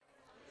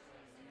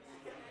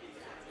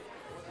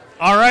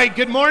All right,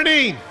 good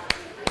morning.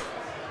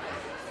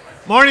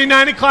 Morning,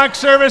 9 o'clock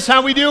service.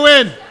 How we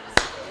doing?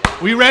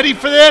 We ready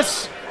for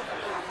this?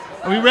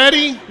 Are we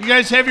ready? You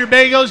guys have your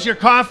bagels, your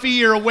coffee,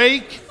 you're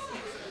awake?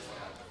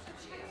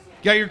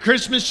 Got your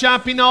Christmas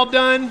shopping all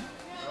done?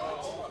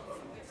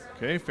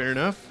 Okay, fair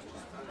enough.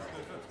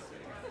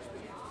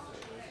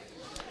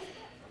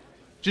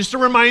 Just a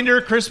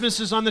reminder, Christmas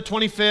is on the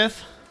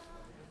 25th,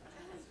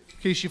 in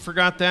case you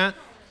forgot that.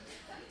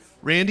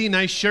 Randy,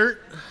 nice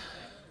shirt.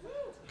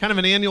 Kind of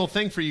an annual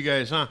thing for you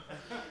guys, huh?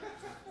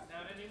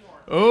 Not anymore.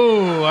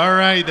 Oh, all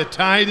right. The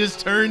tide is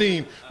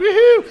turning.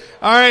 Woohoo!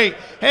 All right.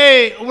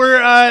 Hey,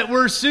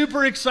 we're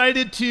super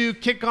excited to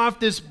kick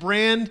off this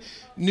brand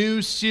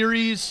new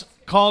series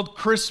called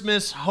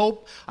Christmas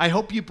Hope. I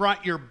hope you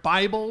brought your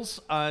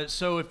Bibles.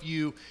 So if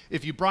you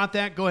brought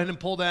that, go ahead and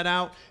pull that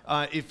out.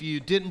 If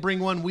you didn't bring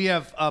one, we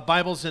have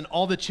Bibles in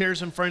all the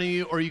chairs in front of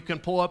you, or you can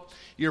pull up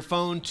your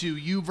phone to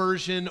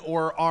YouVersion,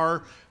 or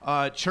our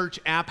church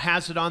app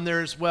has it on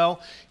there as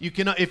well. You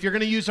can, if you're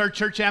going to use our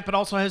church app, it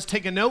also has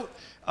Take a Note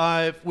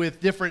with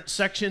different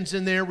sections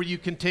in there where you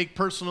can take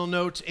personal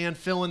notes and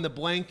fill in the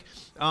blank.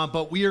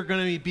 But we are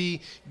going to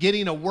be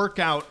getting a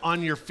workout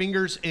on your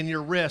fingers and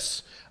your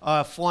wrists,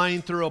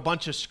 flying through a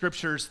bunch of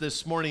scriptures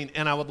this morning,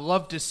 and I would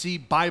love to see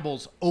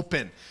Bibles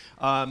open.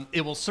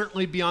 It will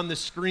certainly be on the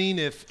screen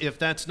if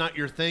that's not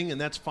your thing, and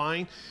that's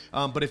fine.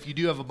 But if you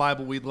do have a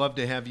Bible, we'd love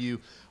to have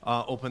you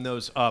open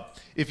those up.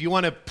 If you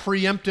want to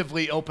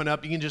preemptively open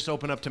up, you can just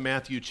open up to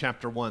Matthew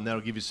chapter 1.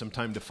 That'll give you some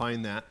time to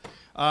find that.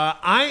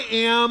 I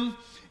am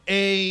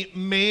a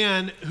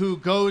man who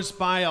goes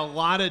by a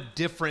lot of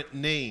different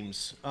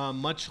names,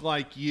 much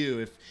like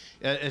you.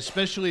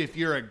 Especially if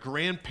you're a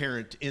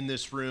grandparent in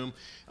this room,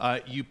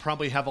 you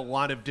probably have a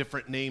lot of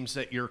different names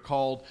that you're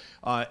called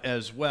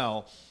as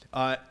well.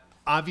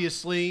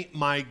 Obviously,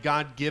 my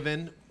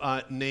God-given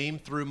name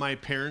through my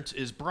parents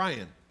is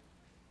Brian,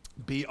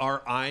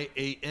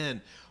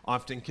 B-R-I-A-N,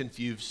 often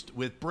confused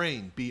with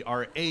brain,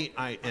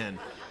 B-R-A-I-N,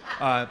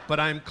 but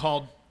I'm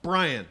called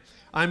Brian.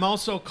 I'm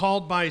also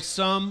called by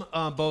some,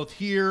 both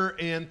here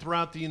and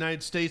throughout the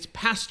United States,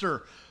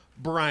 Pastor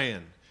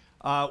Brian.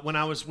 When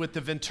I was with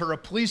the Ventura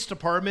Police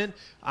Department,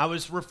 I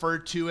was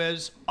referred to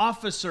as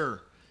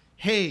Officer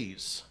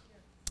Hayes.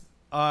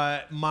 When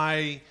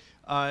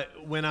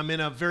I'm in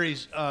a very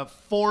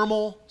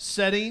formal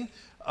setting,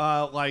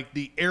 like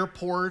the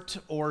airport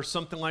or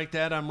something like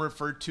that, I'm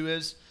referred to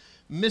as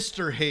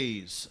Mr.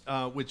 Hayes,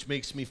 which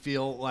makes me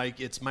feel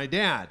like it's my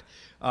dad.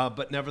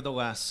 But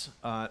nevertheless,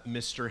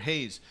 Mr.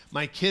 Hayes.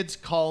 My kids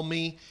call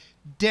me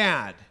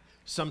Dad.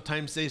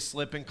 Sometimes they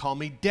slip and call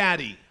me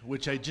Daddy,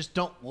 which I just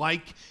don't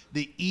like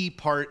the E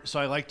part, so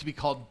I like to be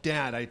called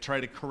Dad. I try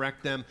to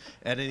correct them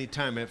at any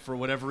time. For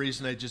whatever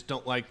reason, I just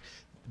don't like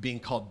being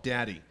called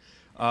Daddy.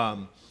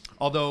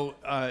 Although,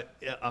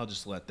 I'll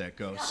just let that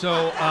go.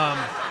 So,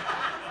 I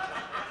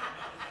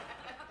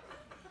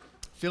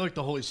feel like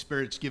the Holy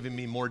Spirit's giving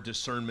me more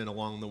discernment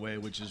along the way,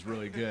 which is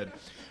really good.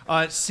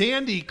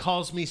 Sandy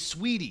calls me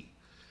Sweetie.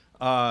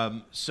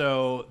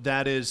 So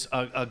that is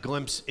a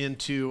glimpse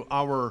into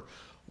our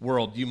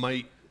world. You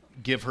might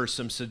give her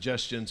some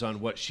suggestions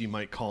on what she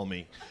might call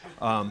me,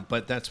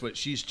 but that's what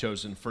she's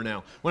chosen for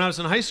now. When I was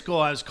in high school,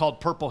 I was called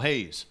Purple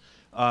Haze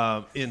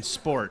in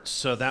sports,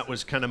 so that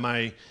was kind of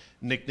my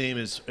nickname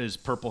is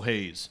Purple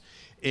Haze.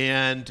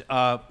 And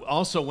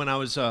also when I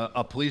was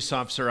a police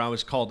officer, I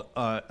was called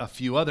a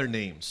few other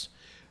names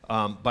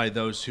by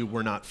those who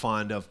were not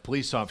fond of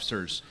police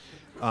officers.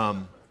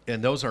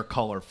 And those are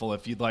colorful.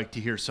 If you'd like to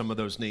hear some of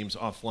those names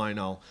offline,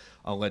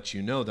 I'll let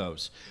you know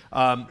those.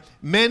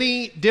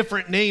 Many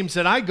different names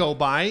that I go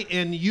by,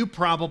 and you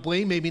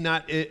probably, maybe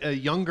not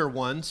younger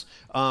ones,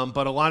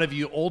 but a lot of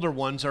you older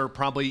ones are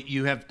probably,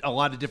 you have a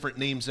lot of different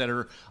names that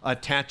are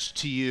attached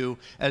to you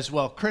as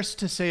well. Chris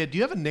Tisea, do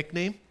you have a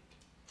nickname?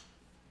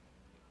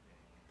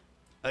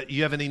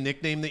 You have any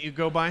nickname that you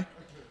go by?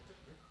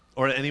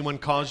 Or anyone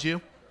calls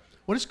you?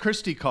 What does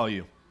Christy call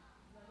you?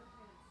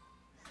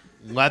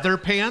 Leather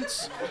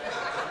pants?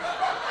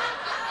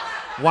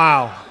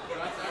 Wow.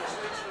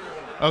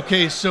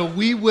 Okay, so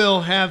we will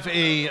have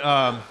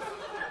a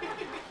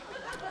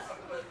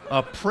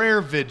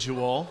prayer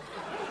vigil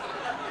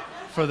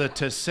for the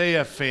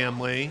Tisea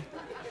family.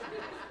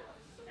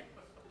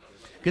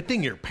 Good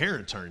thing your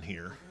parents aren't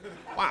here.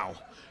 Wow.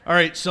 All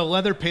right, so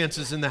Leather Pants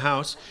is in the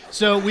house.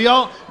 So we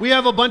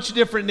have a bunch of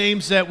different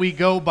names that we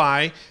go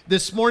by.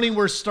 This morning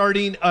we're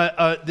starting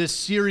this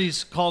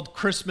series called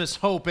Christmas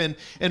Hope, and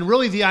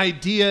really the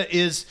idea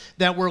is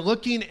that we're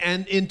looking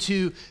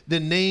into the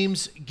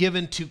names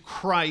given to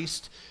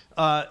Christ,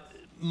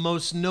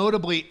 most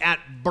notably at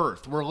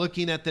birth. We're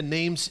looking at the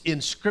names in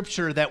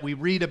Scripture that we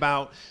read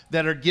about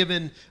that are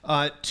given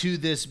to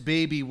this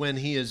baby when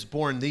he is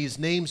born. These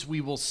names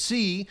we will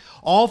see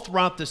all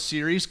throughout the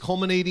series,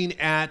 culminating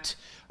at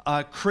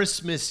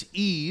Christmas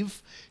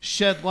Eve,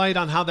 shed light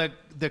on how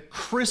the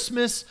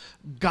Christmas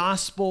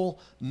gospel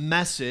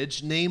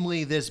message,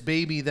 namely this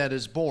baby that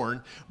is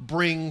born,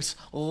 brings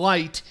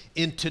light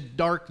into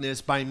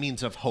darkness by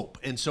means of hope.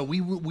 And so we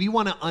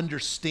want to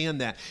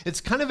understand that.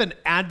 It's kind of an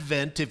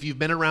Advent, if you've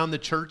been around the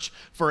church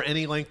for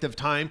any length of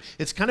time,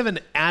 it's kind of an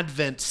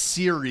Advent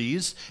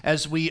series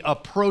as we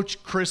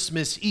approach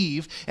Christmas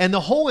Eve. And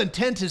the whole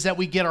intent is that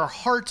we get our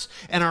hearts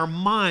and our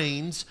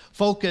minds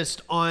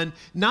focused on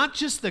not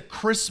just the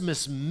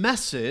Christmas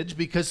message,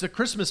 because the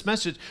Christmas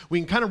message we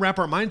can kind of wrap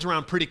our minds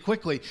around pretty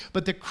quickly,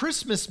 but the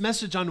Christmas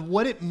message on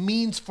what it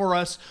means for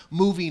us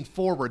moving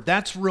forward.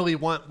 That's really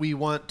what we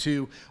want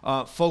to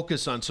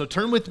focus on. So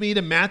turn with me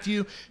to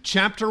Matthew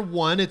chapter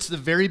 1. It's the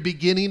very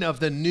beginning of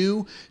the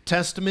New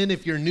Testament.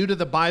 If you're new to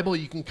the Bible,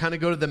 you can kind of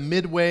go to the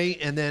midway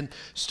and then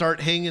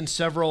start hanging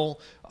several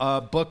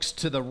books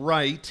to the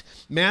right.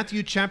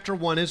 Matthew chapter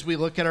 1, as we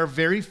look at our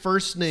very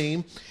first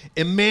name,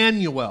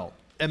 Immanuel.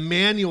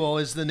 Immanuel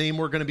is the name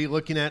we're going to be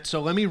looking at.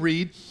 So let me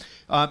read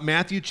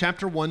Matthew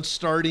chapter 1,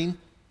 starting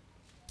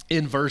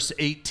in verse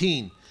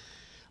 18.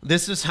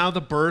 This is how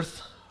the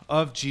birth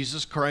of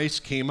Jesus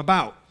Christ came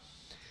about.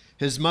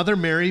 His mother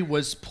Mary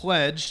was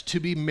pledged to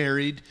be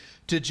married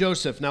to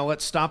Joseph. Now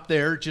let's stop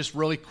there just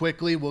really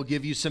quickly. We'll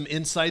give you some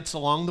insights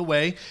along the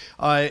way.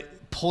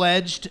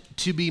 Pledged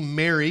to be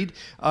married.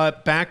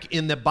 Back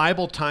in the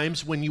Bible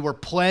times, when you were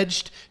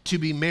pledged to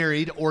be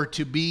married or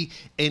to be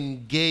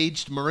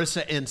engaged,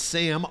 Marissa and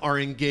Sam are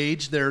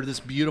engaged. They're this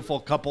beautiful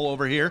couple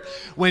over here.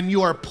 When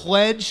you are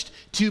pledged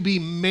to be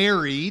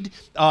married,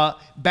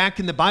 back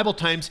in the Bible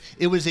times,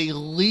 it was a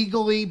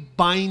legally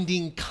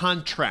binding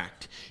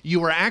contract. You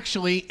were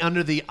actually,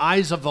 under the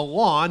eyes of the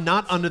law,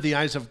 not under the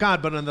eyes of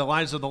God, but under the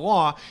eyes of the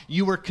law,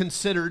 you were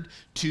considered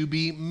to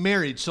be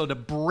married. So to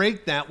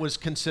break that was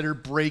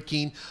considered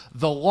breaking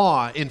the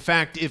law. In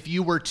fact, if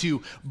you were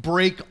to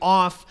break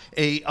off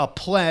a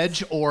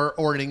pledge or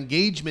an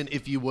engagement,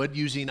 if you would,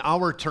 using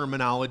our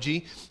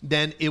terminology,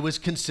 then it was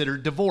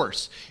considered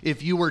divorce.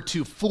 If you were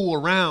to fool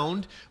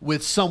around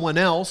with someone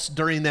else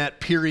during that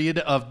period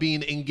of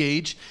being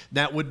engaged,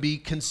 that would be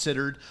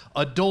considered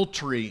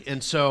adultery.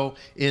 And so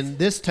in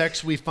this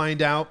text, we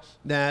find out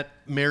that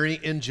Mary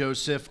and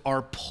Joseph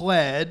are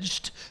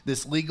pledged,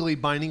 this legally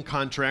binding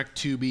contract,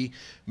 to be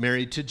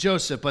married to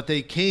Joseph. But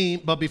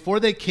before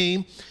they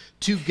came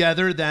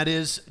together, that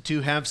is,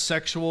 to have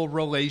sexual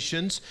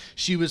relations,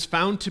 she was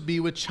found to be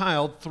with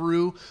child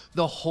through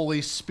the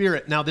Holy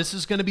Spirit. Now, this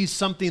is going to be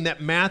something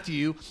that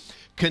Matthew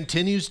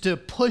continues to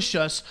push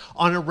us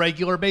on a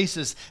regular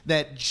basis,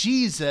 that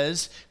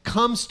Jesus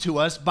comes to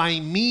us by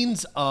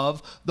means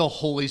of the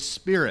Holy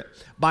Spirit,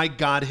 by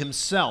God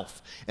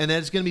himself. And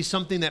that's going to be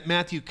something that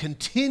Matthew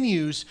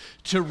continues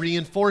to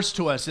reinforce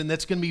to us. And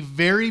that's going to be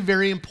very,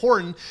 very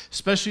important,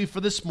 especially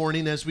for this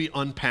morning as we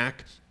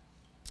unpack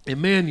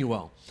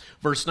Immanuel.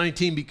 Verse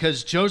 19,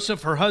 because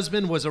Joseph, her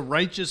husband, was a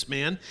righteous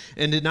man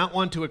and did not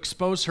want to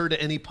expose her to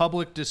any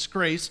public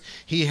disgrace,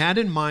 he had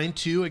in mind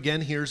to,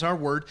 again, here's our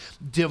word,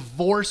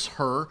 divorce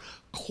her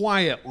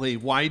quietly.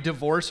 Why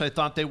divorce? I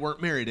thought they weren't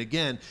married.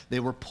 Again, they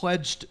were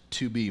pledged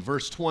to be.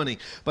 Verse 20,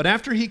 but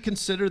after he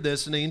considered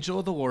this, an angel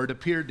of the Lord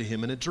appeared to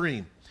him in a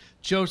dream.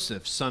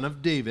 Joseph, son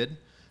of David,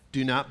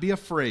 do not be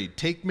afraid.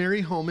 Take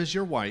Mary home as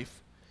your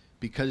wife,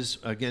 because,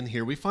 again,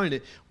 here we find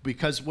it,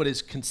 because what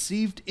is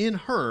conceived in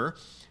her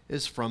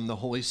is from the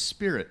Holy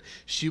Spirit.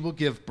 She will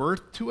give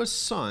birth to a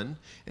son,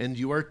 and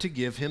you are to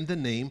give him the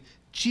name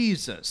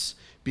Jesus,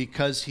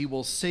 because he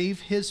will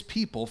save his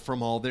people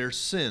from all their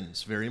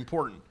sins. Very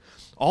important.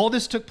 All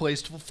this took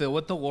place to fulfill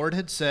what the Lord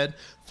had said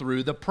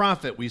through the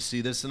prophet. We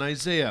see this in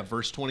Isaiah,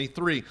 verse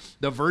 23.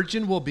 The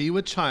virgin will be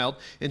with child,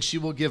 and she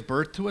will give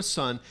birth to a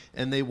son,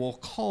 and they will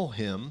call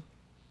him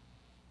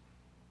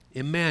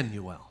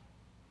Immanuel,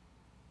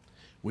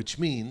 which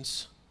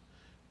means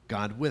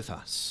God with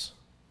us.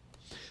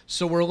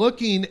 So we're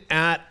looking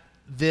at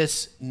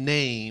this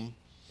name,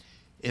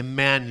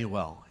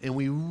 Immanuel, and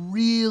we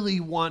really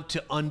want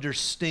to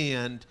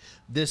understand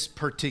this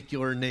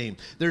particular name.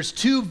 There's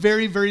two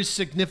very, very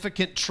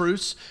significant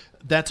truths.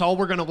 That's all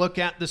we're going to look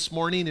at this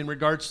morning in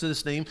regards to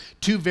this name.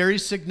 Two very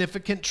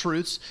significant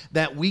truths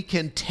that we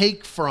can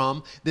take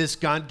from this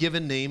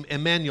God-given name,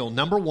 Immanuel.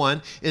 Number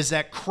one is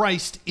that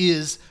Christ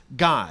is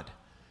God.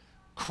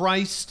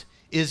 Christ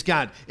is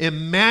God.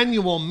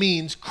 Immanuel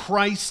means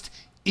Christ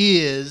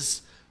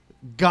is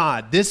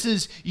God. This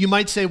is, you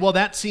might say, well,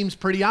 that seems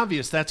pretty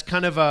obvious. That's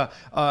kind of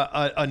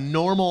a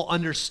normal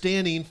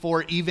understanding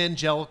for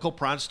evangelical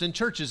Protestant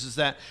churches, is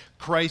that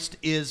Christ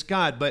is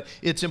God. But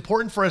it's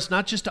important for us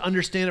not just to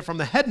understand it from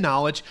the head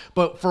knowledge,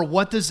 but for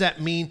what does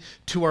that mean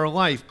to our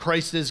life?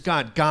 Christ is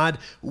God, God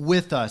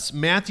with us.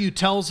 Matthew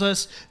tells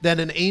us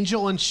that an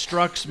angel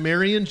instructs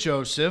Mary and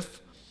Joseph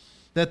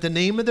that the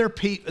name of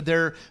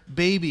their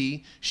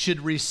baby should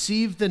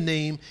receive the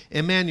name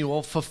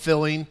Immanuel,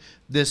 fulfilling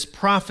this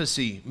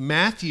prophecy.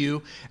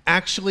 Matthew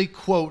actually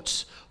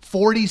quotes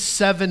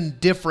 47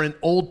 different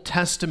Old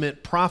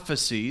Testament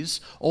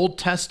prophecies, Old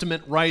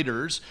Testament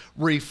writers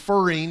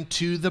referring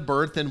to the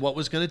birth and what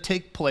was going to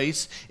take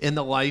place in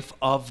the life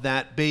of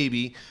that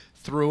baby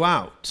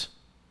throughout.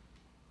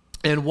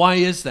 And why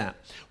is that?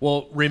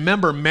 Well,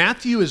 remember,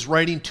 Matthew is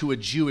writing to a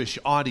Jewish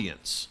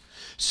audience.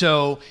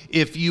 So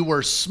if you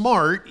were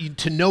smart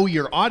to know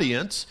your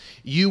audience,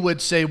 you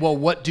would say, well,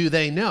 what do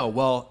they know?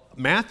 Well,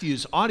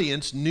 Matthew's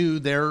audience knew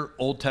their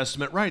Old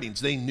Testament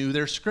writings. They knew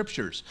their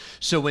scriptures.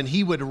 So when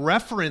he would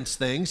reference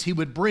things, he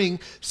would bring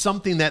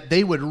something that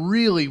they would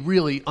really,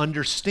 really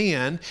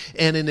understand.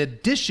 And in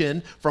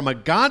addition, from a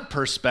God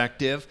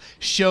perspective,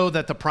 show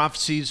that the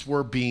prophecies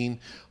were being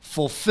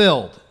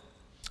fulfilled.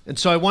 And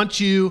so I want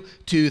you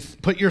to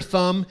put your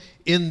thumb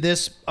in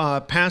this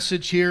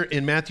passage here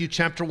in Matthew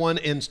chapter 1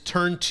 and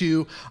turn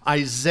to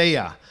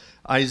Isaiah.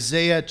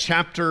 Isaiah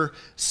chapter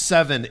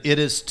 7. It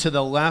is to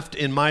the left.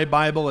 In my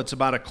Bible, it's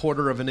about a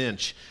quarter of an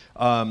inch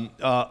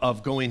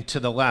of going to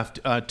the left.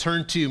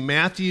 Turn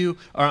to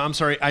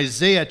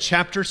Isaiah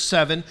chapter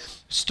 7,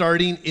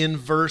 starting in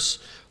verse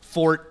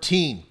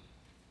 14.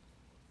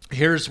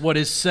 Here's what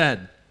is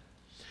said.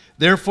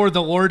 Therefore,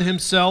 the Lord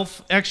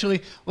himself,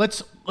 actually,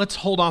 let's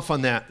hold off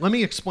on that. Let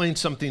me explain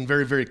something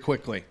very, very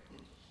quickly.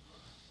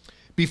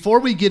 Before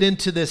we get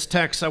into this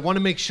text, I want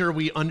to make sure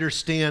we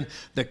understand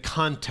the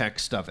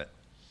context of it.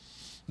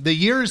 The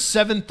year is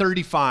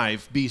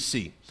 735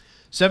 BC.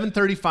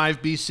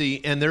 735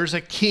 BC, and there's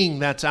a king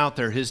that's out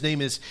there. His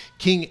name is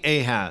King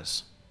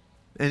Ahaz.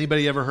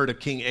 Anybody ever heard of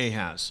King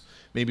Ahaz?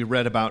 Maybe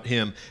read about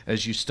him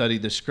as you study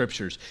the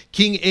scriptures.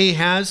 King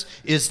Ahaz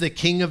is the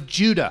king of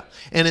Judah.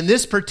 And in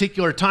this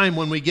particular time,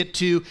 when we get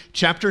to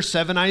chapter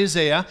 7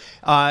 Isaiah,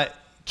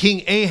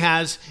 King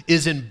Ahaz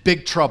is in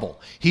big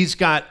trouble. He's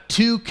got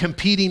two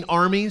competing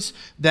armies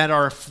that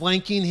are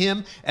flanking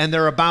him, and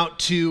they're about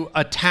to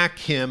attack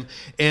him,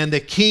 and the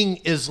king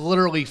is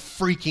literally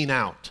freaking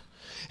out.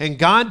 And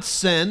God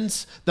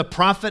sends the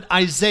prophet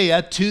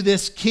Isaiah to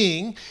this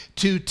king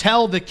to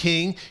tell the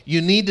king, you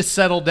need to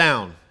settle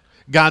down.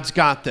 God's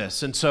got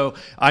this. And so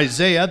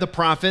Isaiah, the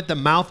prophet, the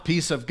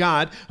mouthpiece of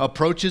God,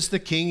 approaches the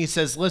king. He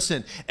says,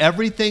 listen,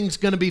 everything's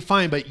going to be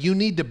fine, but you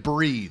need to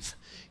breathe.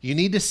 You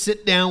need to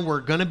sit down.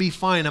 We're going to be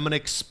fine. I'm going to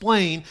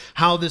explain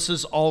how this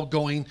is all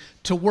going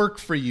to work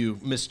for you,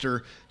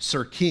 Mr.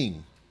 Sir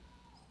King.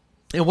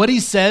 And what he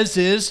says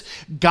is,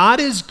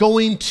 God is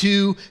going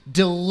to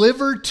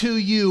deliver to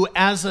you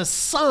as a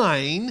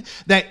sign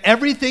that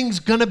everything's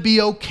going to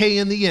be okay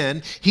in the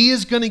end. He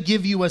is going to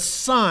give you a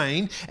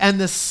sign, and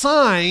the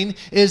sign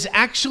is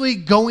actually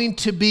going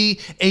to be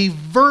a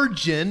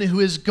virgin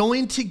who is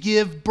going to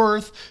give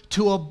birth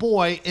to a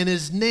boy, and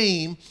his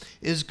name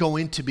is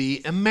going to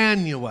be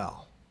Immanuel.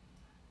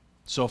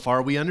 So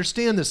far, we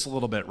understand this a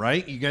little bit,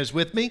 right? You guys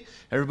with me?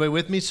 Everybody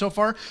with me so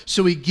far?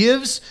 So he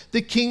gives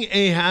the king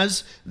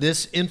Ahaz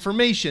this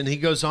information. He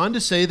goes on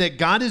to say that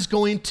God is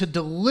going to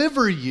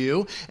deliver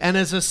you, and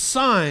as a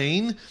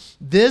sign,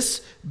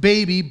 this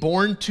baby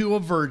born to a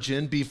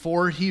virgin,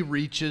 before he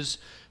reaches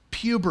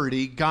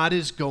puberty, God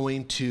is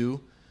going to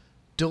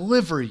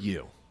deliver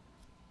you.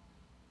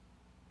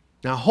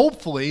 Now,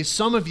 hopefully,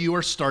 some of you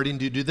are starting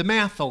to do the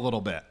math a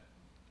little bit.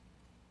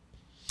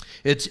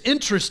 It's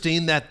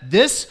interesting that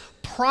this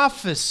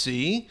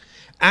prophecy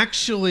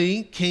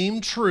actually came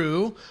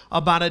true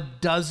about a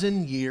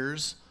dozen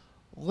years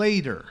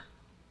later.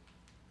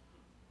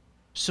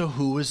 So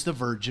who was the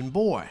virgin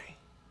boy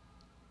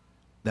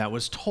that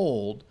was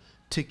told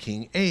to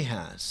King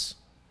Ahaz?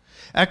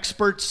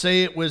 Experts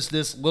say it was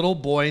this little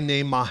boy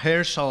named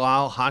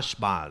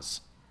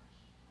Maher-shalal-hash-baz.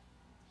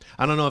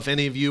 I don't know if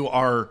any of you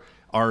are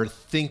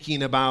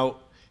thinking about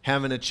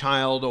having a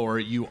child, or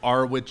you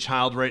are with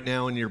child right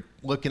now and you're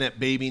looking at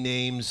baby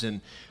names,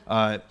 and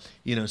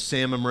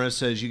Sam and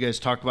Marissa, as you guys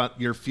talk about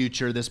your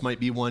future, this might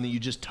be one that you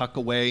just tuck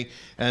away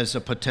as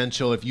a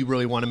potential. If you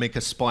really want to make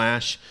a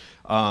splash,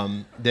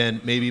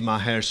 then maybe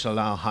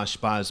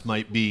Maher-shalal-hash-baz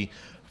might be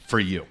for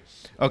you.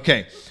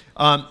 Okay,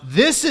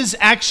 this is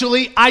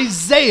actually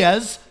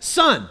Isaiah's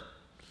son.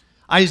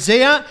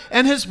 Isaiah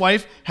and his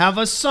wife have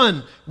a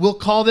son. We'll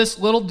call this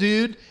little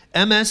dude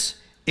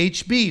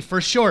MSHB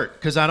for short,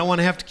 because I don't want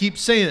to have to keep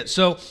saying it.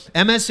 So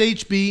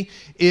MSHB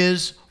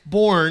is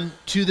born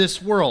to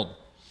this world.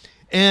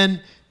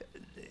 And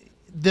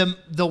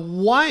the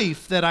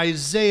wife that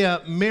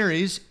Isaiah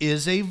marries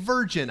is a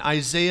virgin.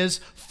 Isaiah's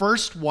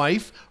first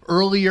wife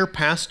earlier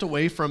passed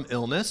away from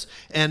illness,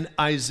 and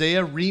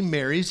Isaiah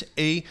remarries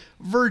a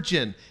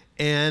virgin,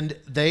 and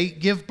they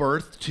give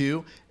birth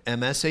to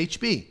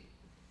MSHB.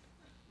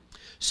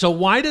 So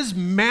why does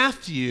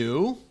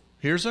Matthew...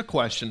 Here's a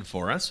question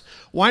for us.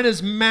 Why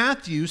does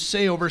Matthew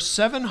say over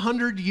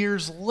 700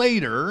 years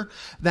later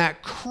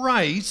that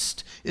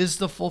Christ is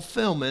the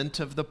fulfillment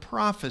of the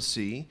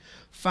prophecy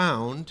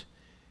found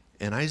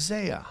in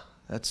Isaiah?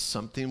 That's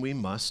something we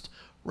must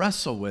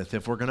wrestle with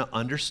if we're going to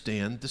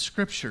understand the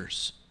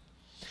scriptures.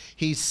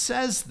 He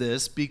says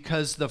this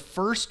because the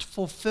first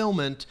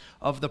fulfillment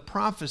of the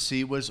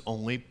prophecy was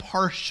only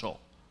partial.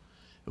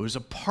 It was a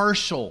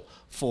partial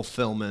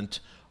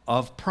fulfillment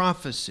of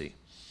prophecy.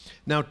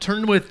 Now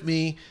turn with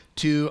me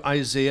to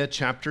Isaiah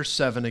chapter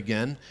 7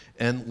 again,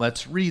 and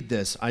let's read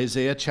this.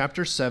 Isaiah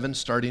chapter 7,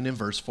 starting in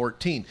verse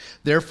 14.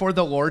 Therefore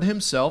the Lord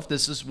himself,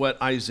 this is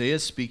what Isaiah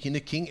is speaking to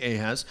King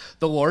Ahaz,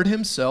 the Lord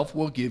himself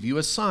will give you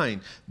a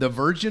sign. The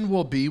virgin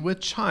will be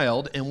with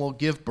child and will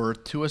give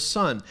birth to a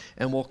son,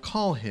 and will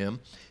call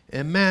him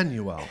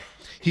Immanuel.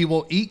 He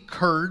will eat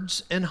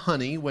curds and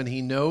honey when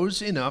he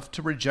knows enough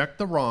to reject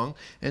the wrong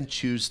and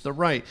choose the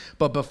right.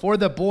 But before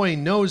the boy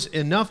knows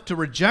enough to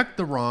reject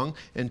the wrong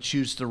and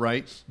choose the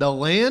right, the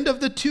land of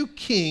the two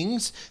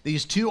kings,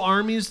 these two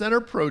armies that are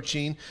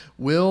approaching,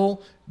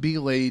 will be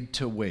laid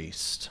to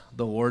waste.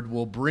 The Lord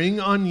will bring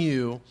on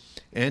you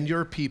and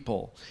your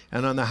people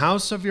and on the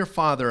house of your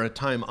father a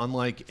time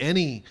unlike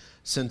any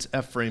since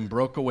Ephraim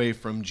broke away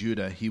from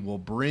Judah. He will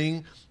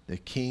bring the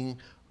king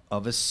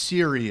of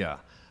Assyria,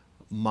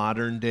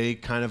 modern day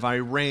kind of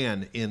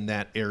Iran in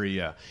that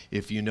area.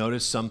 If you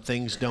notice, some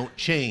things don't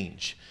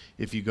change.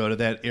 If you go to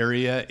that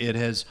area, it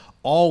has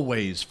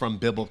always, from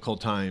biblical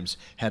times,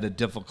 had a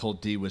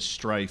difficulty with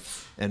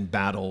strife and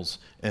battles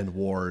and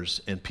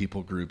wars and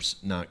people groups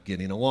not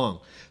getting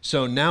along.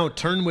 So now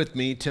turn with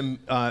me to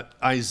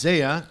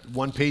Isaiah,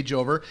 one page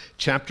over,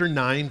 chapter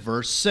 9,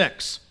 verse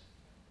 6.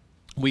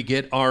 We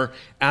get our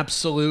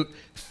absolute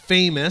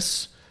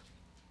famous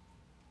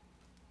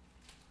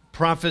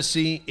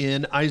prophecy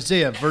in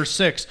Isaiah, verse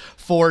 6.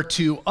 For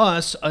to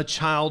us a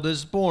child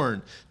is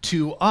born,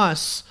 to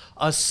us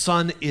a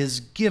son is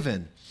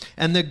given,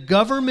 and the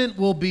government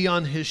will be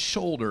on his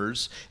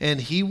shoulders,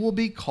 and he will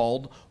be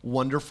called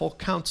Wonderful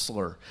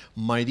Counselor,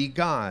 Mighty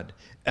God,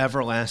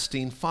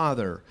 Everlasting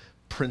Father,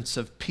 Prince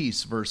of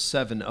Peace. Verse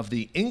 7, of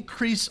the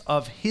increase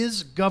of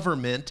his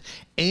government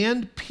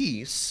and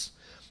peace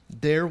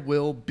there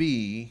will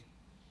be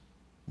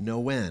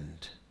no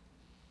end.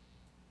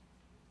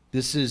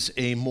 This is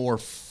a more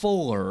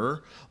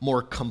fuller,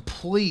 more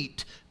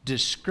complete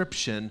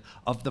description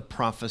of the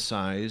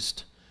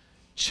prophesied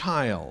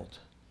child.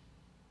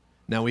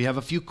 Now we have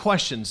a few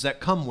questions that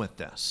come with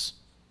this.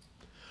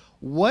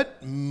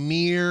 What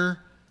mere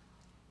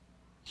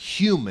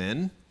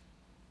human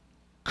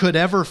could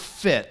ever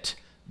fit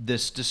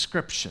this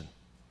description?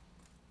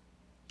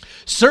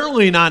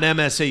 Certainly not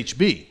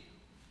MSHB.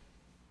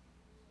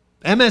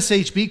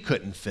 MSHB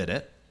couldn't fit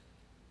it.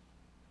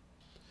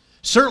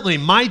 Certainly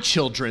my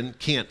children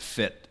can't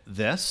fit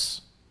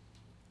this.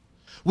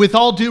 With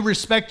all due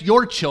respect,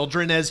 your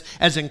children, as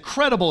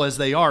incredible as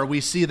they are,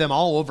 we see them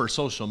all over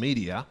social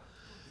media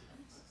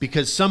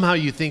because somehow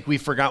you think we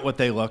forgot what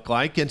they look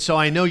like. And so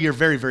I know you're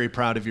very, very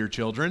proud of your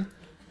children.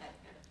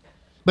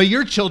 But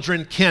your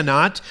children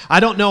cannot. I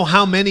don't know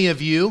how many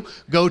of you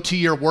go to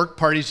your work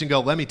parties and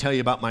go, let me tell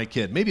you about my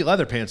kid. Maybe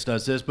Leatherpants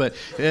does this, but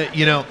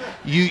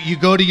you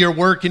go to your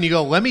work and you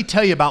go, let me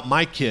tell you about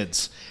my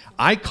kids.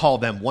 I call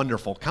them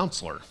Wonderful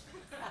Counselor.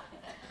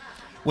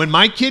 When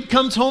my kid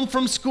comes home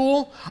from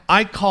school,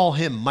 I call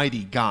him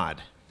Mighty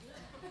God,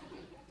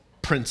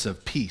 Prince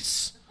of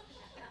Peace.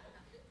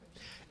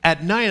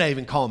 At night, I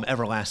even call him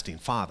Everlasting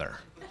Father.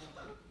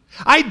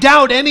 I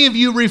doubt any of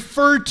you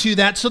refer to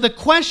that. So the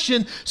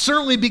question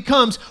certainly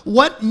becomes,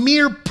 what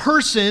mere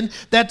person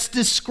that's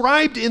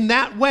described in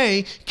that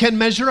way can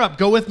measure up?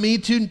 Go with me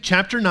to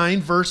chapter 9,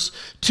 verse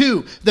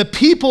 2. The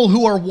people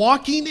who are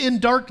walking in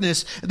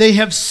darkness, they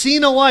have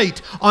seen a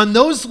light. On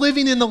those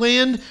living in the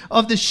land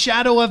of the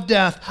shadow of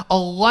death, a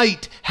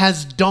light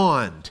has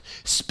dawned.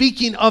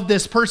 Speaking of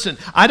this person,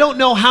 I don't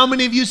know how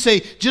many of you say,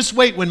 just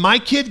wait, when my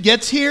kid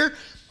gets here,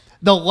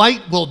 the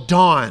light will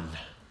dawn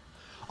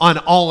on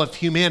all of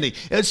humanity.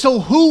 So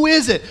who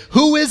is it?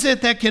 Who is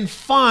it that can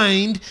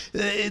find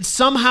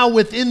somehow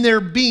within their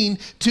being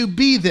to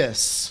be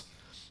this?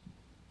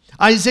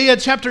 Isaiah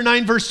chapter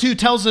 9 verse 2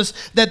 tells us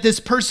that this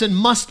person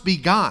must be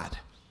God,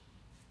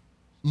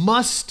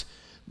 must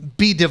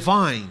be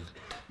divine,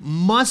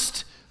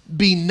 must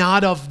be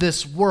not of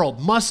this world,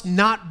 must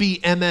not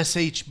be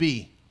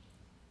MSHB,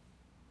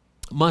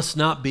 must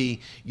not be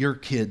your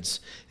kids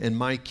and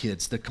my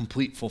kids. The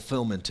complete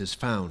fulfillment is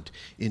found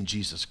in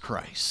Jesus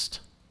Christ,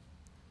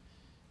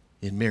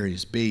 in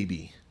Mary's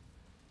baby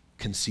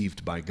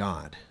conceived by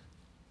God.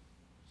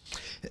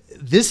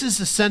 This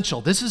is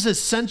essential. This is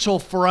essential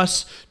for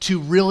us to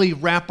really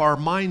wrap our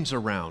minds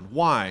around.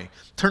 Why?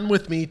 Turn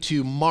with me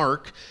to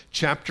Mark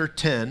chapter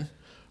 10,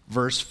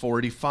 verse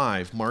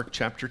 45. Mark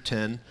chapter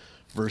 10,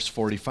 verse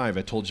 45.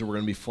 I told you we're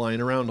going to be flying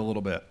around a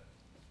little bit.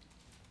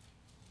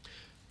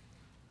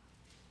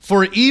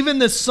 For even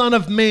the Son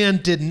of Man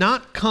did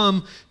not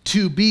come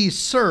to be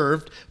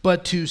served,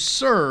 but to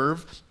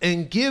serve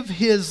and give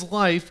his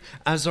life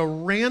as a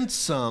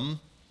ransom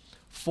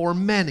for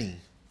many.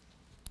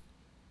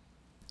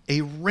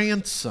 A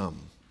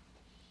ransom.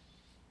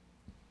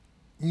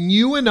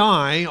 You and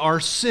I are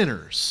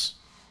sinners.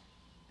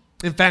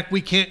 In fact,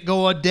 we can't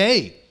go a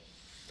day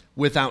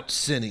without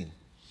sinning.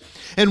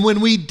 And when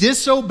we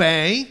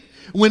disobey,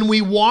 when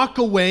we walk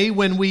away,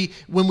 when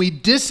we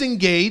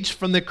disengage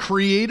from the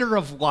creator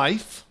of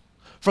life,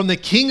 from the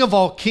King of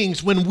all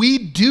kings, when we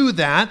do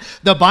that,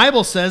 the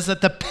Bible says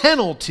that the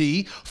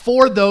penalty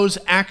for those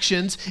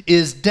actions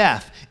is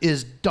death,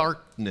 is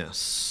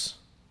darkness.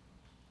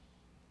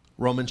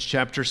 Romans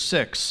chapter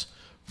 6,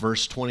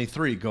 verse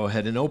 23. Go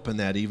ahead and open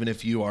that, even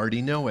if you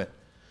already know it.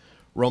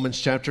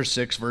 Romans chapter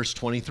 6, verse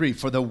 23.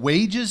 For the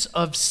wages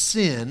of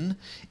sin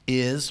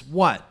is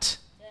what?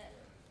 Death.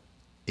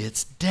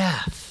 It's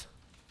death.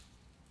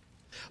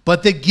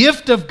 But the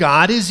gift of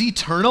God is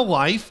eternal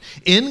life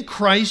in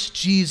Christ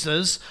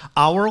Jesus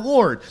our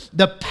Lord.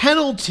 The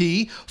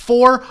penalty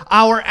for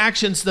our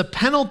actions, the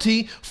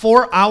penalty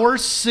for our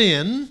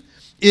sin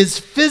is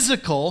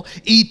physical,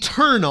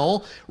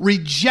 eternal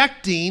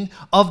rejecting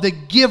of the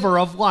giver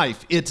of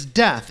life. It's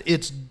death,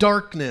 it's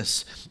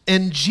darkness.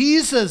 And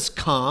Jesus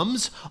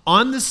comes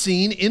on the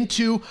scene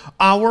into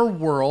our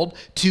world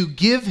to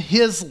give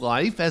his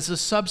life as a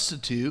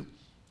substitute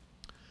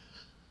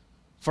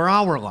for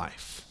our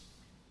life.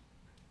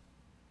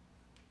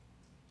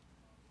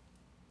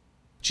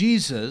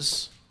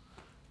 Jesus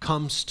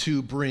comes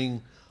to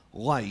bring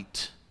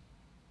light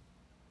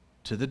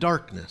to the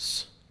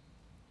darkness.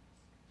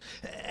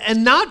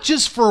 And not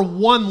just for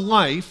one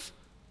life.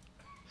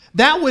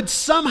 That would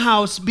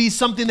somehow be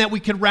something that we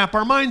could wrap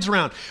our minds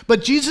around.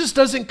 But Jesus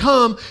doesn't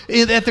come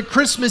at the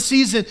Christmas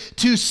season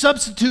to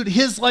substitute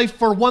his life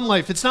for one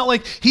life. It's not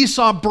like he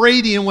saw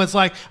Brady and was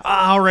like,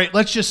 all right,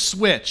 let's just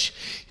switch.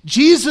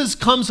 Jesus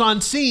comes on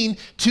scene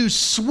to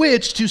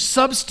switch, to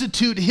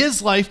substitute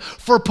his life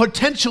for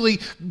potentially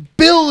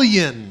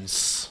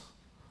billions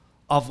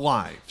of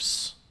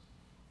lives.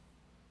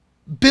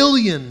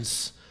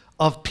 Billions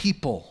of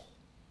people.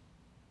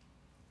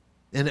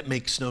 And it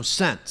makes no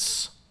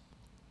sense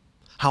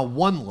how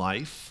one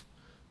life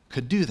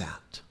could do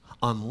that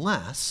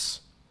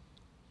unless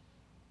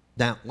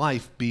that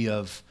life be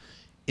of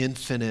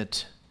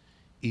infinite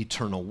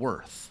eternal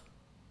worth,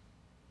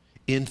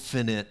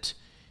 infinite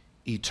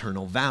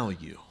eternal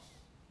value.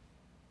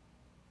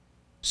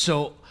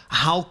 So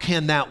how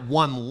can that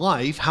one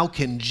life, how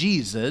can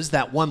Jesus,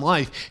 that one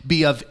life,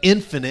 be of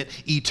infinite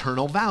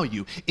eternal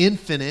value,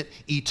 infinite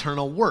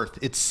eternal worth?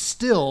 It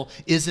still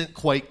isn't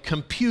quite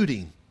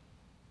computing.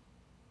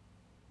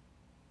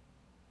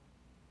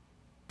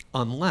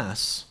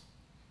 Unless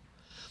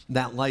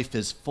that life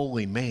is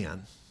fully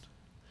man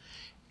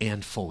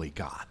and fully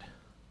God.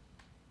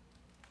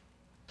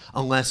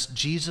 Unless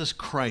Jesus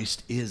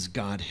Christ is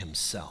God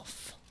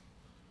himself.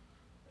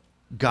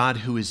 God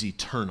who is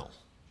eternal.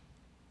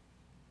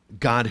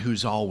 God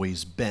who's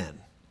always been.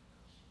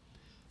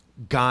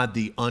 God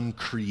the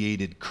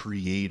uncreated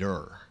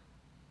creator.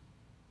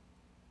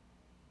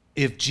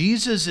 If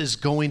Jesus is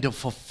going to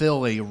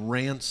fulfill a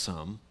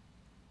ransom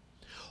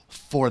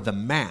for the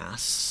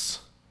mass,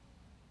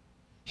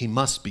 he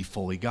must be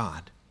fully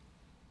God.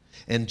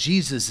 And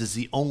Jesus is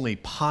the only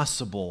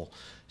possible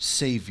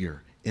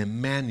Savior.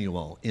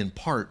 Immanuel, in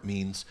part,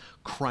 means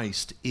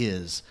Christ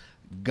is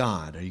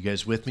God. Are you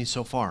guys with me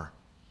so far?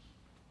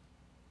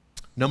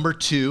 Number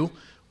two,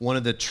 one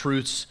of the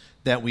truths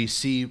that we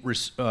see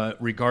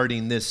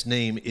regarding this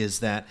name is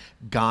that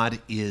God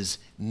is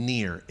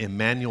near.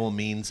 Immanuel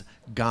means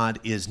God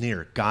is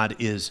near. God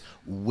is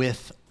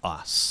with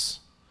us.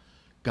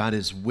 God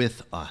is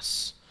with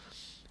us.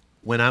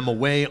 When I'm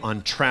away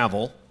on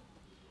travel,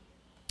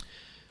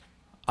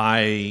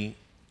 I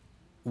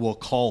will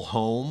call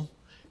home,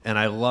 and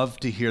I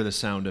love to hear the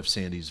sound of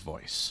Sandy's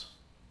voice.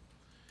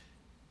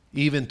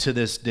 Even to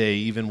this day,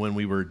 even when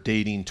we were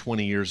dating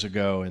 20 years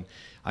ago, and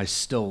I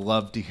still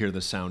love to hear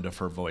the sound of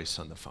her voice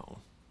on the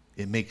phone.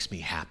 It makes me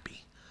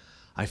happy.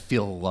 I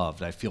feel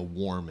loved. I feel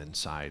warm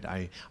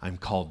inside. I'm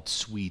called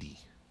sweetie.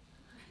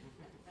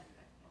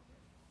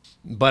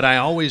 But I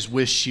always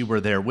wish she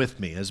were there with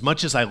me. As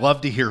much as I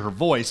love to hear her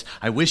voice,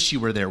 I wish she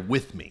were there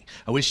with me.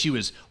 I wish she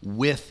was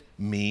with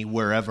me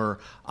wherever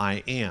I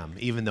am,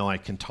 even though I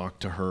can talk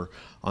to her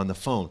on the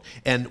phone.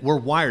 And we're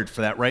wired for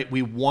that, right?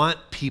 We want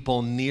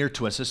people near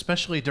to us,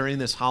 especially during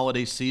this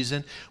holiday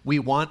season. We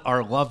want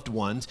our loved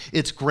ones.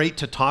 It's great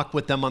to talk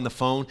with them on the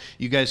phone.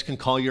 You guys can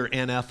call your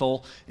Aunt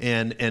Ethel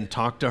and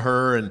talk to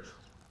her and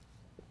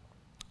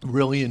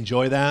really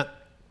enjoy that.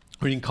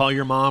 Or you can call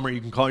your mom, or you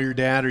can call your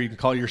dad, or you can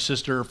call your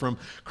sister from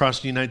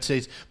across the United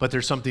States. But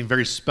there's something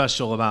very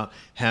special about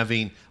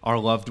having our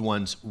loved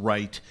ones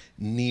right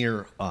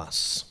near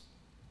us.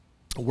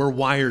 We're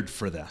wired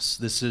for this.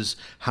 This is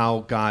how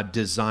God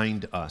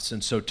designed us.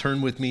 And so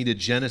turn with me to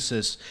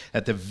Genesis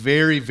at the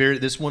very,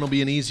 this one will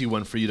be an easy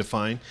one for you to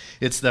find.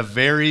 It's the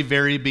very,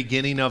 very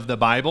beginning of the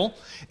Bible,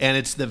 and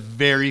it's the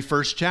very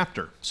first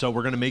chapter. So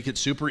we're going to make it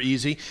super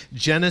easy.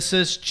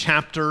 Genesis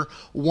chapter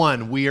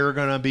 1. We are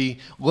going to be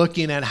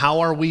looking at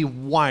how are we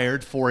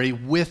wired for a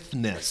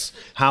witness.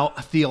 How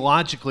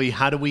theologically,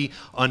 how do we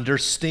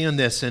understand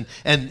this?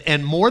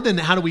 And more than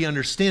how do we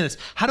understand this,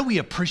 how do we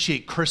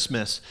appreciate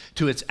Christmas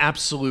to its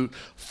absolute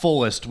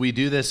fullest? We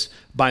do this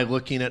by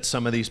looking at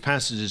some of these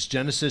passages.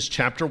 Genesis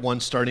chapter 1,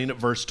 starting at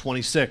verse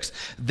 26.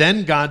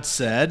 Then God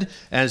said,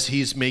 as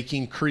he's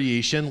making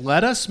creation,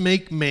 let us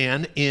make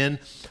man in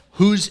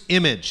whose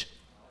image?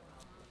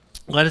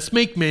 Let us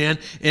make man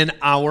in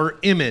our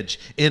image,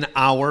 in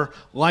our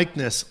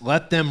likeness.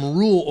 Let them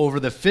rule over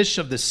the fish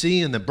of the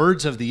sea and the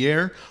birds of the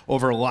air,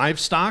 over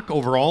livestock,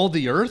 over all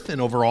the earth,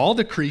 and over all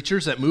the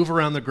creatures that move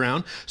around the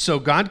ground. So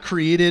God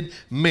created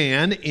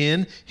man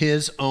in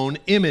his own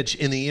image.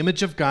 In the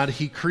image of God,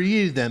 he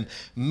created them,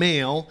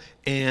 male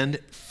and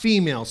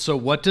female. So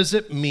what does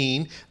it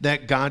mean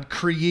that God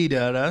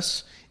created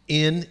us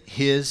in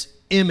his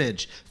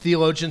image?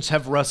 Theologians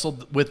have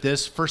wrestled with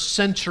this for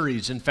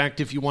centuries. In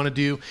fact, if you want to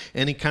do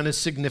any kind of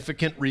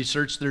significant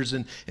research, there's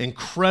an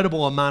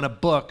incredible amount of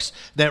books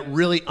that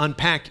really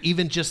unpack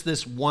even just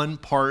this one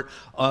part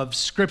of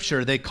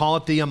Scripture. They call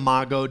it the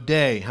Imago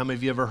Dei. How many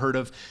of you ever heard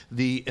of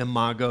the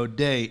Imago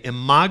Dei?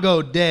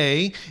 Imago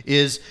Dei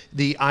is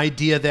the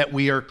idea that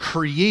we are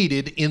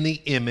created in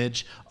the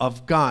image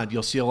of God.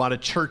 You'll see a lot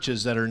of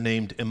churches that are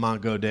named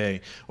Imago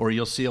Dei, or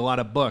you'll see a lot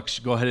of books.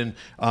 Go ahead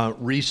and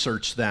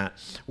research that.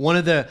 One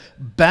of the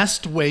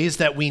best ways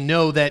that we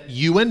know that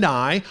you and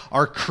I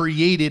are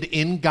created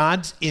in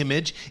God's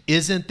image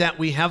isn't that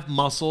we have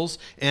muscles,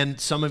 and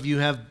some of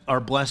you are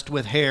blessed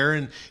with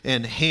hair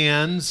and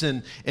hands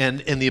and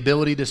the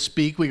ability to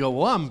speak. We go,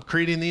 well, I'm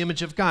created in the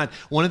image of God.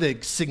 One of the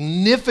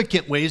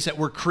significant ways that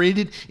we're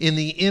created in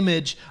the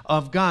image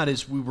of God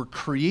is we were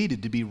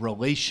created to be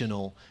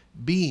relational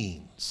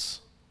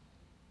beings.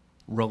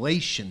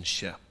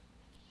 Relationship.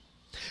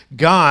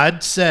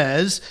 God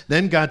said,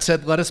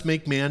 let us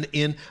make man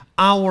in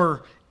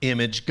our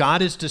image.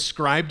 God is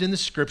described in the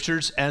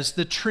Scriptures as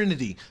the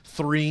Trinity,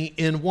 3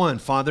 in 1,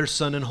 Father,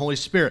 Son, and Holy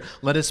Spirit.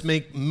 Let us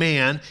make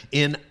man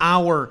in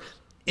our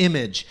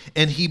image.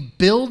 And he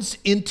builds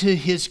into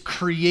his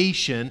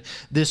creation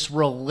this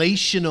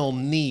relational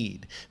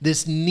need,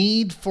 this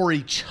need for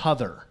each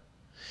other,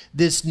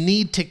 this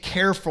need to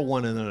care for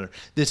one another,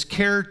 this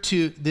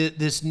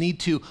need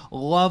to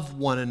love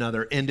one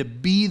another and to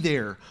be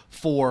there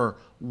for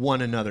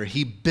one another.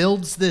 He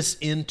builds this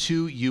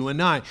into you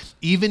and I.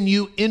 Even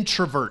you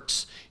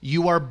introverts,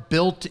 you are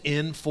built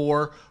in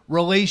for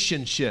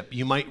relationship.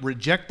 You might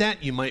reject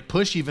that. You might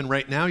push. Even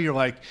right now, you're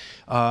like,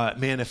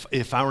 man,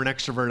 if I were an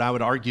extrovert, I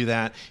would argue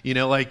that.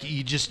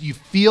 You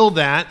feel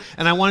that.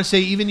 And I want to say,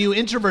 even you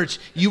introverts,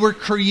 you were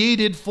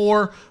created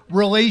for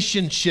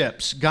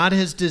relationships. God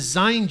has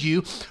designed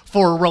you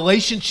for a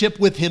relationship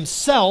with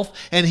himself,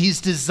 and he's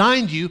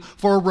designed you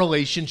for a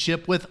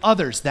relationship with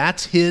others.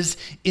 That's his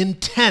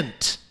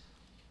intent.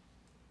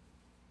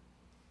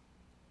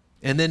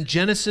 And then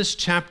Genesis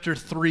chapter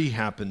 3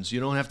 happens. You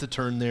don't have to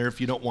turn there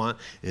if you don't want.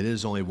 It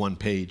is only one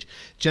page.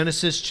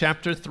 Genesis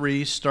chapter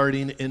 3,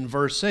 starting in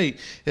verse 8.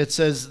 It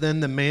says,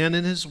 Then the man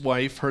and his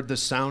wife heard the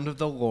sound of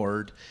the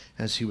Lord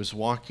as he was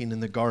walking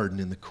in the garden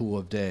in the cool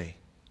of day.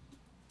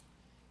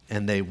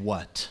 And they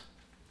what?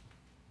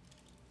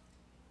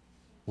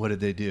 What did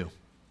they do?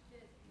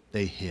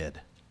 They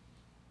hid.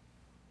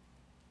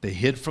 They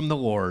hid from the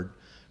Lord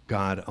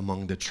God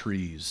among the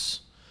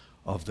trees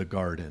of the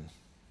garden.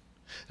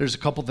 There's a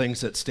couple things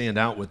that stand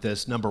out with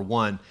this. Number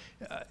one,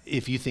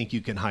 if you think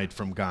you can hide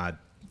from God,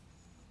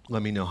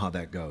 let me know how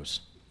that goes.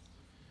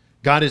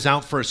 God is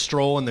out for a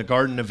stroll in the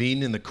Garden of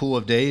Eden in the cool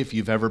of day. If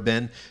you've ever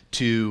been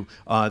to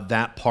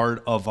that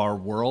part of our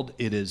world,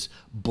 it is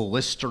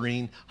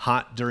blistering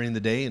hot during the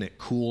day and it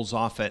cools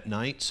off at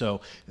night. So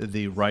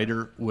the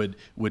writer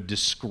would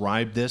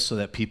describe this so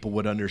that people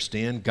would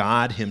understand.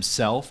 God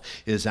himself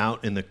is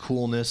out in the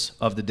coolness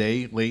of the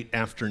day, late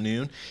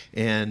afternoon,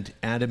 and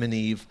Adam and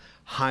Eve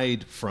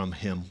hide from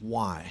him.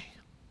 Why?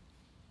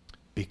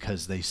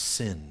 Because they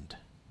sinned.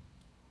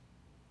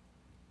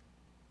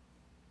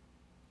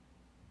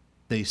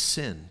 They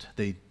sinned.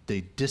 They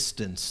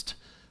distanced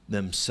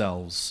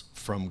themselves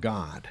from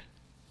God.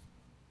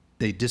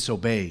 They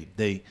disobeyed.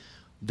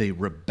 They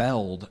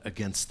rebelled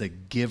against the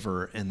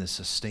giver and the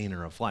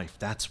sustainer of life.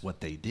 That's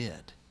what they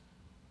did.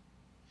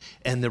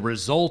 And the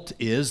result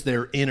is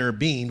their inner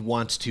being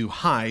wants to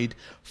hide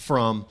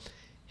from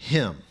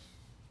him.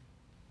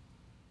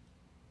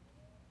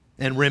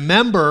 And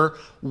remember,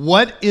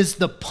 what is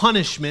the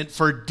punishment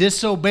for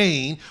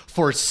disobeying,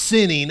 for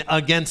sinning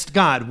against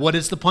God? What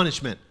is the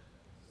punishment?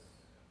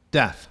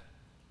 Death.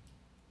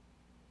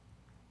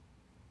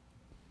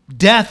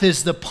 Death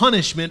is the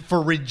punishment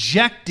for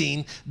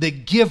rejecting the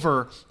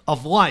giver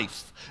of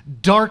life.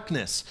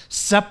 Darkness,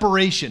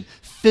 separation,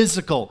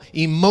 physical,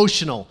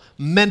 emotional,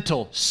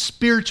 mental,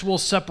 spiritual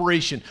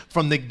separation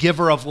from the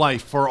giver of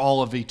life for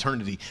all of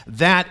eternity.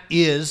 That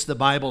is, the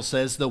Bible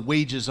says, the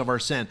wages of our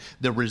sin,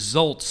 the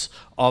results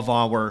of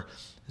our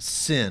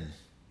sin.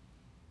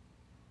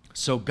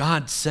 So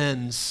God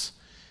sends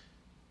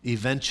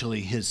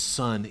eventually his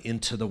son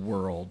into the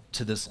world,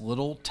 to this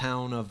little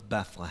town of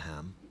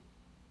Bethlehem,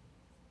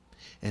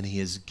 and he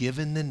is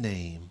given the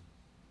name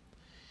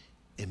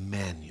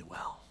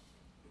Immanuel.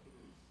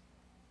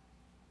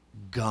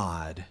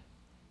 God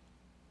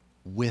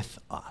with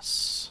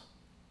us.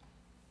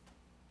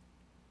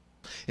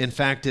 In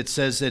fact, it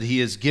says that he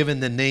is given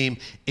the name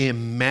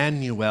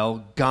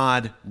Immanuel,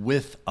 God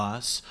with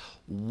us,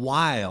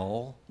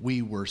 while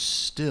we were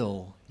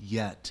still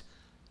yet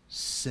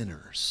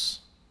sinners.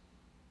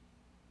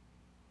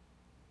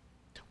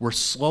 we're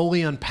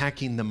slowly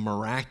unpacking the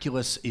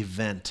miraculous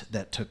event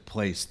that took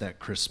place that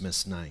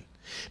Christmas night,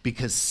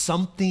 because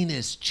something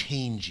is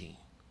changing.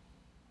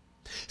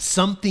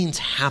 Something's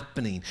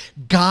happening.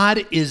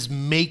 God is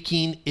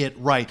making it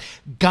right.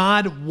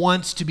 God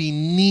wants to be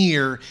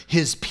near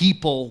his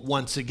people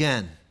once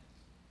again.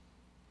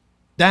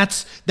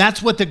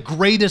 That's what the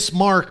greatest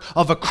mark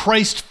of a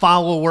Christ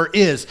follower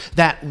is,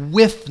 that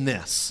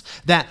withness,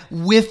 that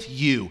with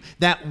you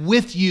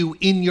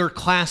in your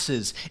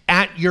classes,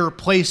 at your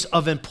place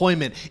of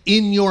employment,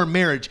 in your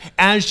marriage,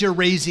 as you're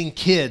raising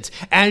kids,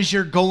 as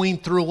you're going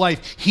through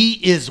life. He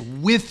is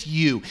with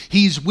you.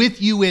 He's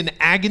with you in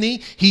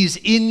agony. He's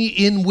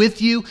in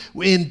with you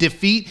in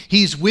defeat.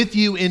 He's with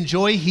you in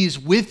joy. He's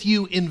with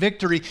you in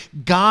victory.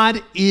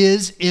 God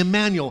is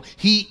Immanuel.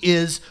 He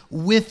is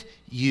with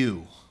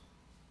you.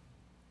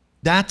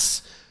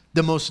 That's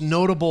the most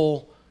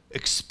notable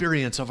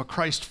experience of a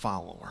Christ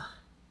follower.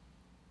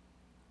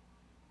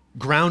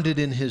 Grounded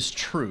in his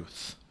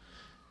truth,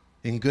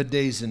 in good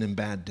days and in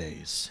bad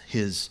days,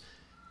 his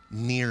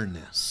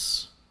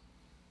nearness.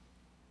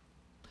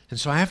 And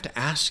so I have to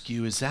ask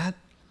you, is that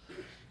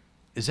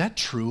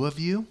true of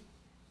you?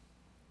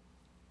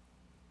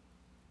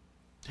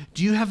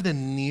 Do you have the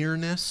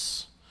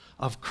nearness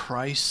of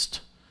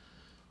Christ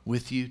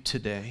with you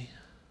today?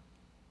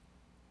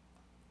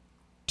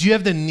 Do you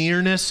have the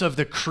nearness of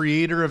the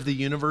creator of the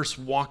universe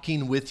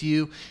walking with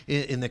you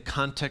in the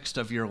context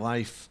of your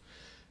life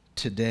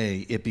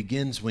today? It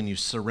begins when you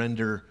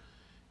surrender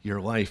your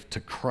life to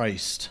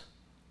Christ,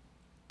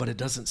 but it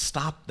doesn't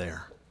stop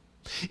there.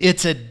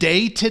 It's a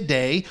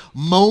day-to-day,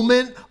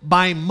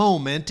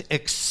 moment-by-moment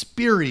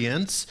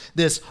experience,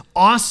 this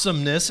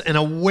awesomeness and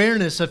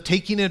awareness of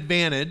taking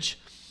advantage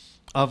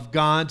of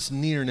God's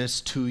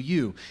nearness to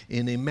you.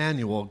 In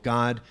Immanuel,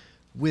 God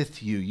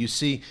with you. You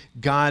see,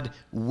 God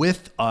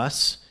with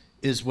us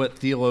is what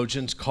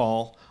theologians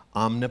call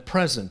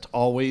omnipresent,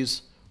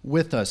 always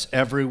with us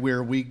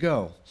everywhere we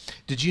go.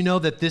 Did you know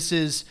that this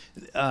is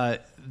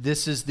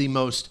the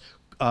most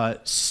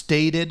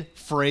stated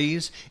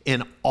phrase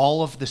in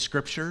all of the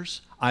scriptures?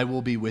 I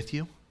will be with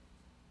you.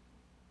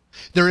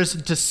 There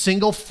isn't a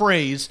single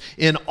phrase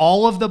in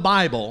all of the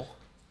Bible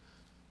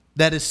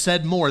that is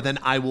said more than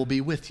I will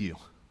be with you.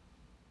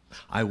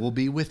 I will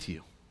be with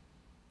you.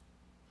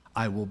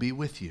 I will be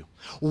with you.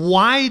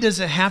 Why does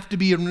it have to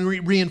be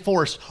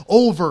reinforced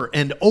over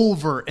and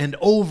over and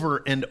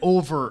over and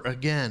over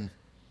again?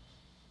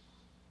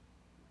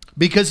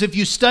 Because if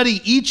you study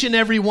each and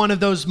every one of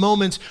those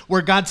moments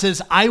where God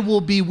says, I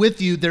will be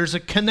with you, there's a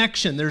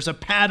connection, there's a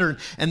pattern,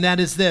 and that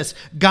is this: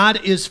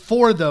 God is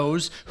for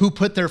those who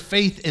put their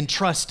faith and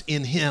trust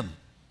in him.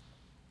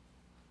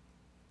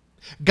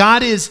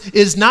 God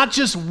is not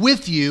just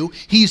with you,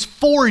 he's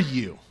for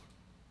you.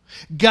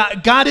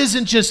 God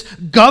isn't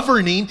just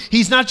governing.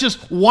 He's not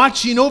just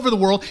watching over the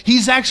world.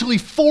 He's actually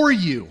for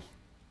you.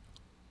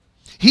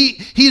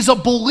 He's a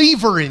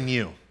believer in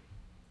you.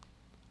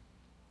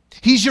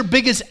 He's your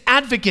biggest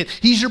advocate.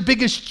 He's your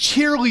biggest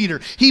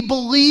cheerleader. He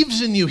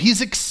believes in you.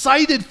 He's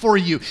excited for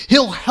you.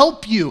 He'll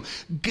help you.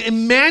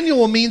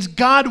 Immanuel means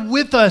God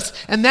with us,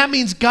 and that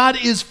means God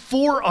is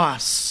for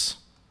us.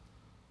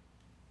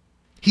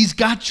 He's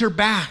got your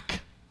back.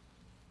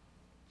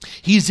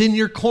 He's in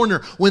your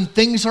corner. When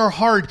things are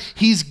hard,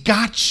 he's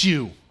got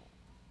you.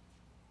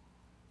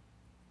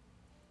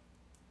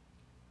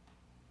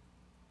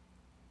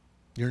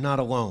 You're not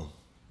alone.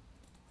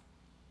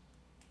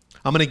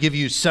 I'm going to give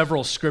you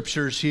several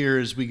scriptures here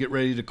as we get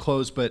ready to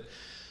close, but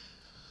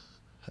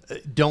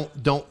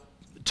don't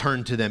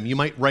turn to them. You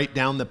might write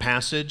down the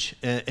passage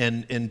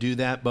and do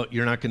that, but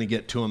you're not going to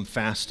get to them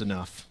fast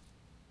enough.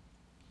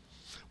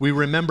 We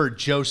remember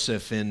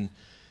Joseph in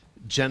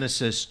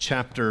Genesis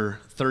chapter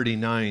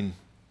 39.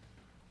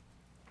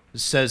 It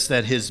says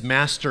that his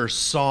master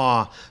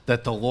saw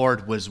that the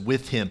Lord was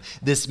with him.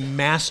 This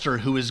master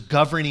who is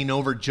governing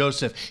over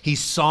Joseph, he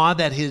saw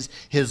that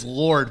his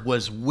Lord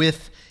was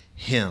with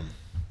him.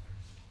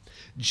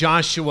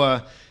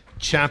 Joshua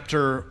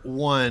chapter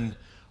 1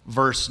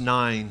 verse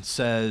 9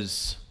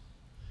 says,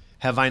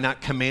 have I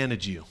not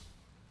commanded you?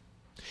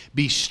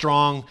 Be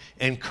strong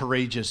and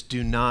courageous.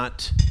 Do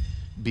not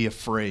be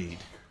afraid.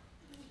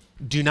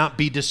 Do not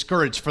be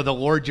discouraged, for the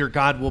Lord your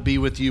God will be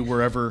with you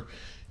wherever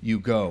you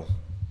go.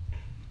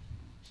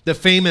 The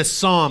famous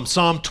Psalm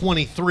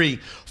 23,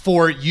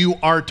 for you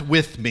art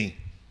with me.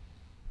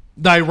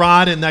 Thy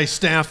rod and thy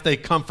staff, they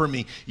comfort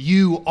me.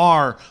 You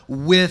are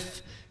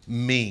with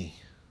me.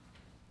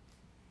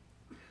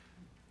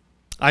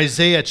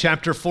 Isaiah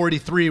chapter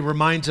 43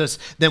 reminds us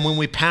that when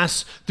we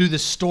pass through the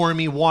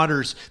stormy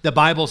waters, the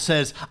Bible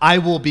says, I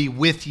will be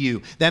with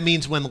you. That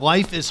means when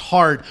life is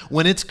hard,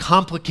 when it's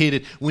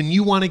complicated, when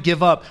you want to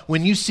give up,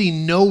 when you see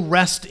no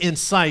rest in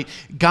sight,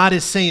 God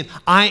is saying,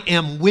 I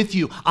am with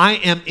you. I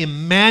am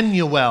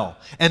Immanuel.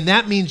 And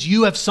that means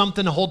you have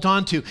something to hold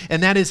on to,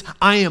 and that is,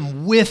 I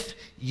am with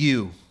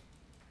you.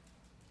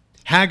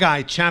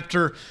 Haggai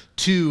chapter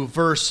 2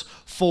 verse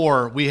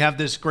 4, we have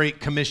this great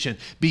commission.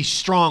 Be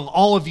strong,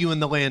 all of you in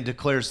the land,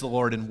 declares the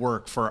Lord, and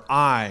work, for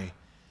I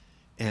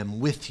am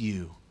with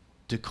you,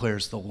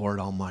 declares the Lord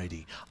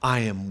Almighty. I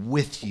am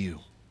with you.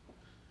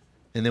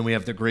 And then we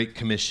have the Great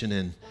Commission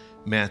in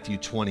Matthew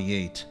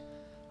 28.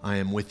 I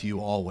am with you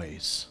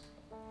always,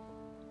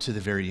 to the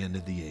very end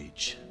of the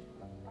age.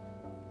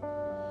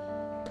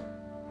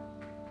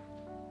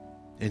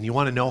 And you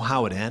want to know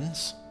how it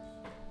ends?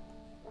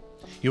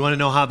 You want to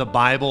know how the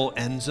Bible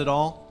ends it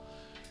all?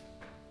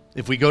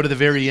 If we go to the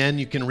very end,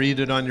 you can read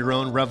it on your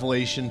own.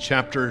 Revelation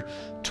chapter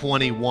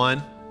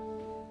 21.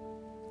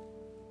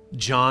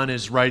 John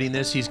is writing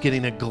this. He's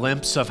getting a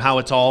glimpse of how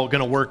it's all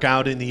going to work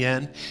out in the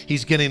end.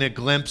 He's getting a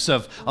glimpse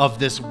of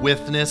this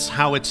witness,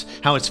 how it's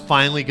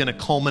finally going to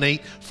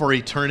culminate for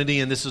eternity.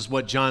 And this is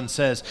what John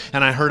says.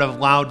 And I heard a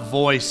loud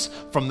voice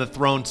from the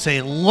throne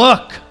saying,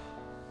 "Look,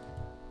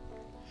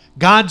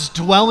 God's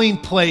dwelling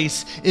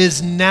place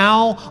is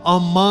now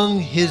among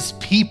his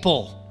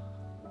people,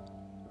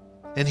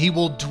 and he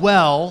will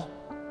dwell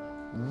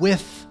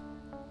with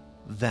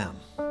them.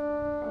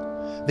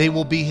 They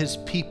will be his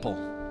people,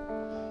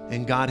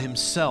 and God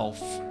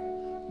himself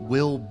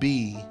will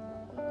be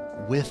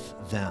with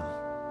them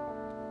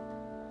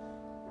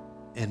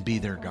and be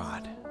their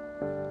God."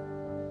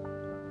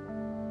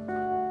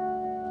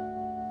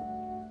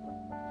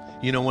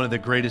 You know, one of the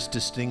greatest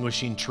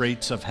distinguishing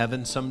traits of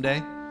heaven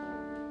someday?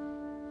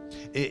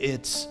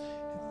 It's,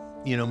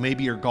 you know,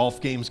 maybe your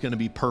golf game's going to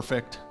be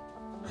perfect.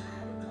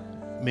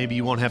 Maybe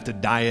you won't have to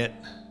diet.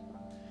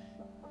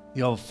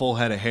 You'll have a full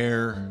head of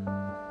hair.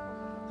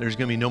 There's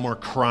going to be no more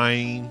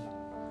crying.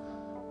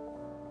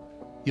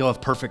 You'll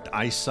have perfect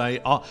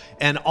eyesight.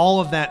 And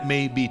all of that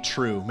may be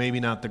true. Maybe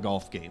not the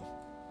golf game.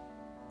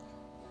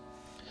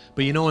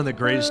 But you know, one of the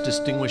greatest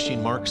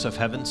distinguishing marks of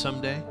heaven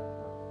someday?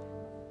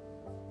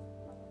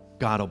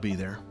 God will be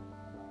there.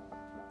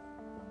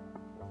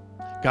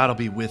 God will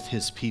be with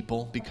his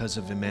people because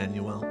of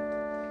Immanuel.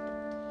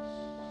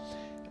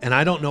 And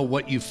I don't know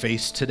what you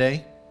face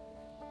today.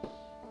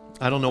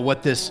 I don't know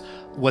what this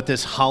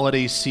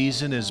holiday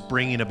season is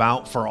bringing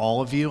about for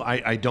all of you.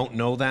 I don't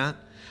know that.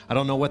 I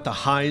don't know what the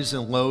highs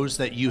and lows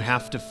that you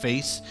have to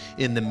face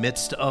in the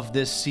midst of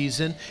this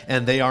season,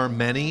 and they are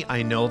many,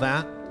 I know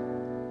that.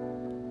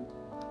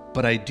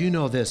 But I do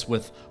know this,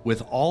 with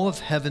all of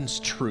heaven's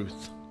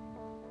truth,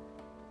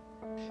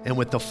 and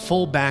with the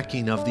full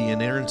backing of the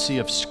inerrancy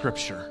of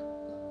Scripture,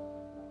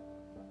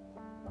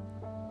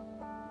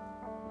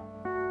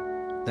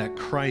 that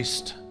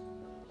Christ,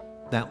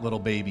 that little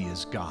baby,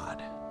 is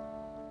God.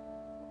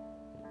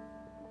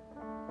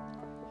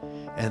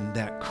 And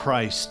that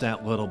Christ,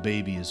 that little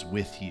baby, is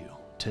with you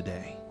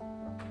today.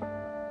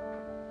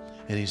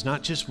 And he's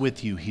not just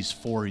with you, he's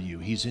for you.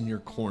 He's in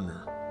your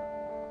corner,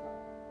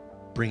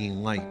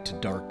 bringing light to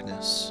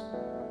darkness.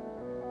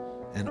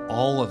 And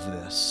all of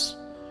this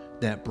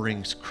that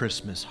brings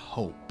Christmas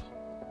hope,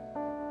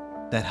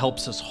 that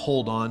helps us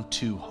hold on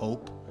to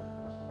hope,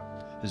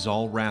 is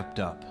all wrapped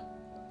up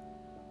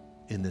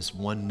in this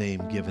one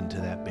name given to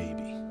that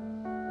baby,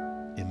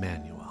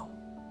 Immanuel,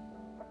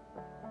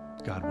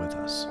 God with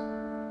us.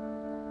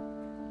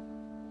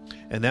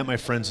 And that, my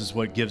friends, is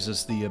what gives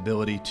us the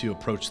ability to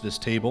approach this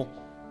table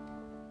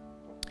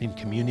in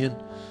communion,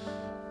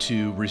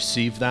 to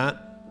receive that.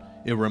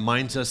 It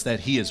reminds us that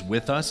he is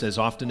with us. As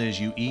often as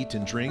you eat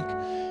and drink,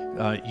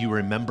 you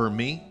remember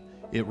me.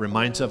 It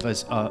reminds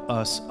us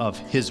of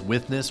his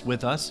witness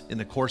with us in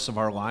the course of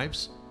our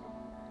lives.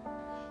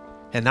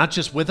 And not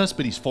just with us,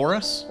 but he's for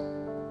us.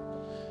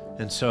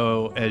 And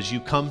so as you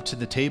come to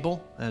the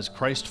table as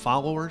Christ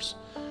followers,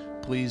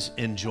 please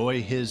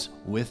enjoy his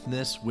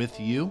witness with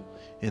you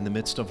in the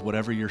midst of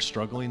whatever you're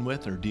struggling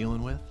with or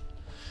dealing with.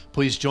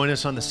 Please join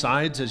us on the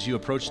sides as you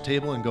approach the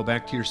table, and go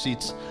back to your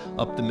seats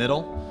up the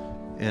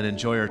middle and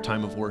enjoy our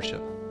time of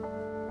worship.